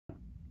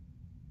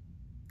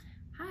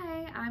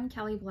I'm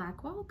Kellie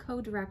Blackwell,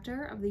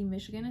 co-director of the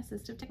Michigan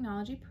Assistive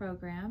Technology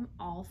Program,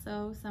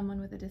 also someone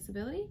with a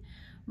disability,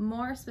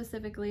 more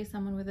specifically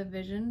someone with a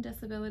vision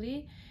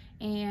disability,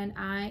 and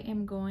I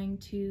am going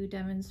to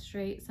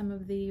demonstrate some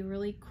of the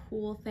really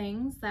cool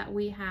things that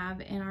we have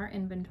in our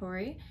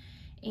inventory.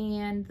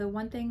 And the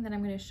one thing that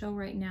I'm going to show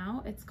right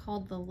now, it's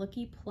called the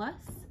Looky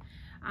Plus.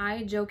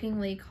 I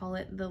jokingly call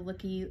it the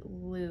Looky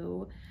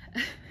Loo,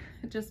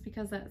 just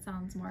because that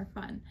sounds more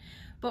fun.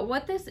 But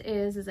what this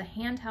is a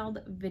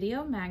handheld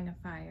video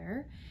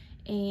magnifier,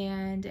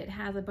 and it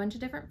has a bunch of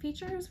different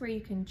features where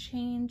you can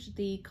change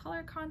the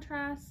color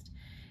contrast.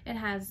 It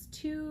has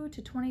 2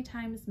 to 20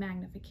 times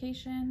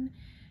magnification.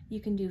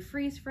 You can do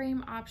freeze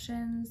frame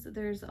options.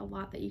 There's a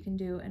lot that you can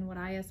do, and what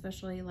I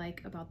especially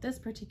like about this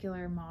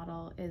particular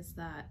model is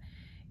that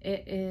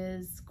it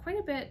is quite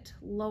a bit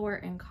lower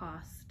in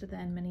cost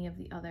than many of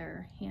the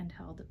other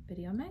handheld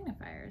video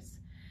magnifiers.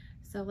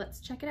 So let's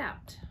check it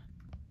out.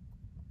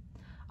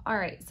 All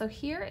right, so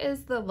here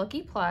is the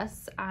Looky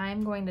Plus.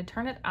 I'm going to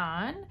turn it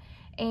on,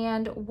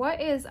 and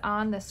what is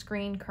on the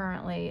screen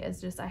currently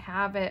is just I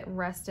have it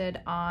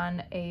rested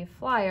on a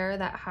flyer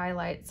that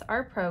highlights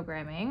our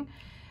programming,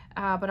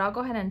 but I'll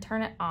go ahead and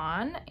turn it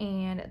on,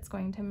 and it's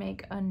going to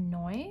make a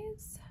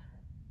noise.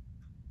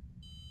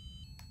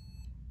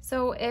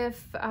 So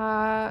if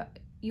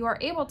you are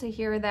able to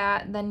hear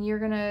that, then you're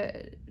gonna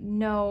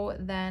know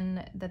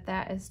then that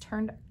that is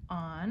turned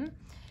on.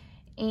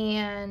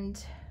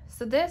 And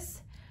so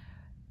this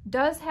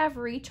does have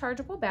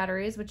rechargeable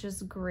batteries, which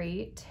is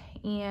great.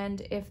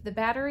 And if the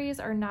batteries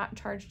are not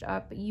charged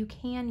up, you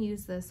can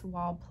use this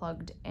while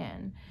plugged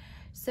in.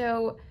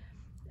 So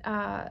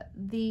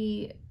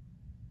the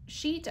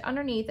sheet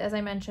underneath, as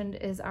I mentioned,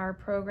 is our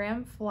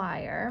program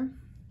flyer.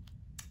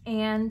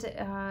 And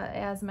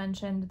as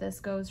mentioned,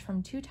 this goes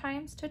from 2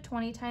 times to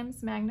 20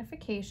 times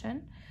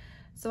magnification.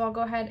 So I'll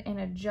go ahead and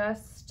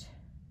adjust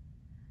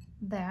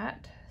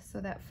that so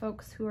that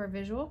folks who are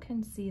visual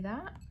can see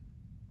that.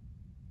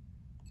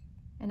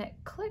 And it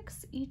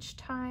clicks each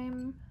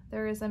time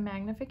there is a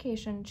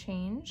magnification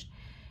change.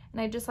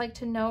 And I'd just like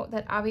to note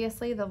that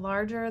obviously the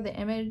larger the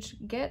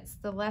image gets,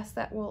 the less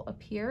that will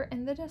appear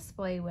in the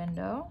display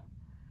window.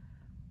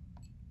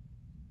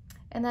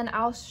 And then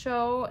I'll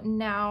show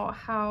now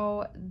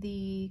how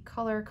the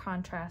color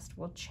contrast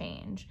will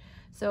change.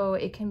 So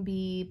it can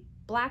be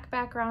black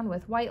background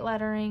with white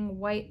lettering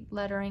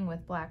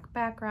with black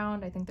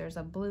background. I think there's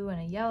a blue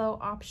and a yellow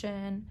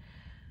option.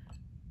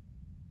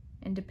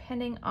 And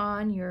depending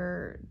on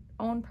your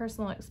own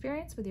personal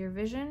experience with your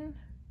vision,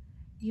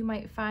 you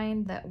might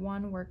find that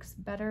one works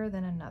better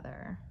than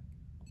another.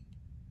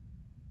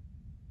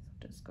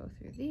 So just go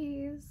through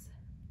these.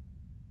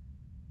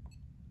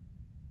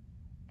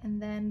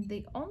 And then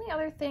the only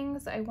other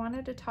things I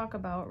wanted to talk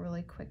about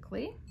really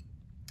quickly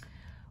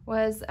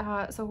was,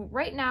 so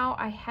right now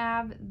I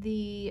have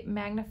the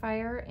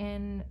magnifier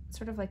in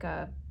sort of like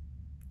a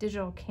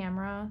digital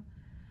camera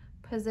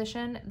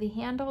position. The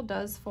handle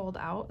does fold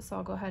out, so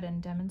I'll go ahead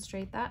and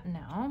demonstrate that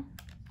now.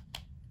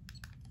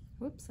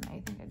 Whoops, and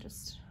I think I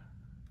just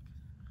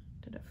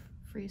did a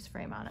freeze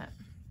frame on it.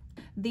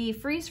 The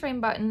freeze frame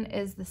button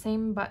is the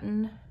same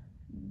button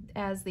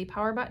as the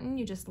power button.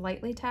 You just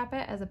lightly tap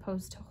it as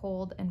opposed to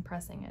hold and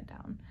pressing it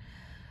down.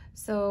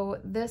 So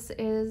this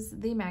is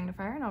the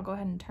magnifier, and I'll go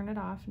ahead and turn it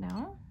off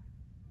now.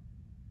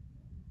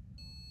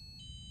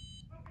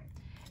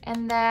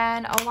 And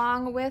then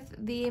along with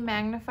the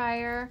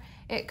magnifier,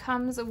 it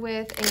comes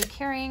with a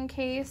carrying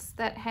case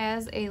that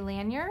has a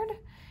lanyard,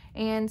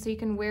 and so you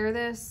can wear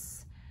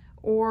this,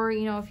 or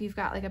you know, if you've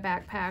got like a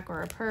backpack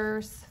or a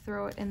purse,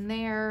 throw it in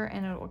there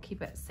and it will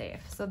keep it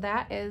safe. So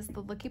that is the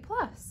Looky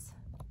Plus.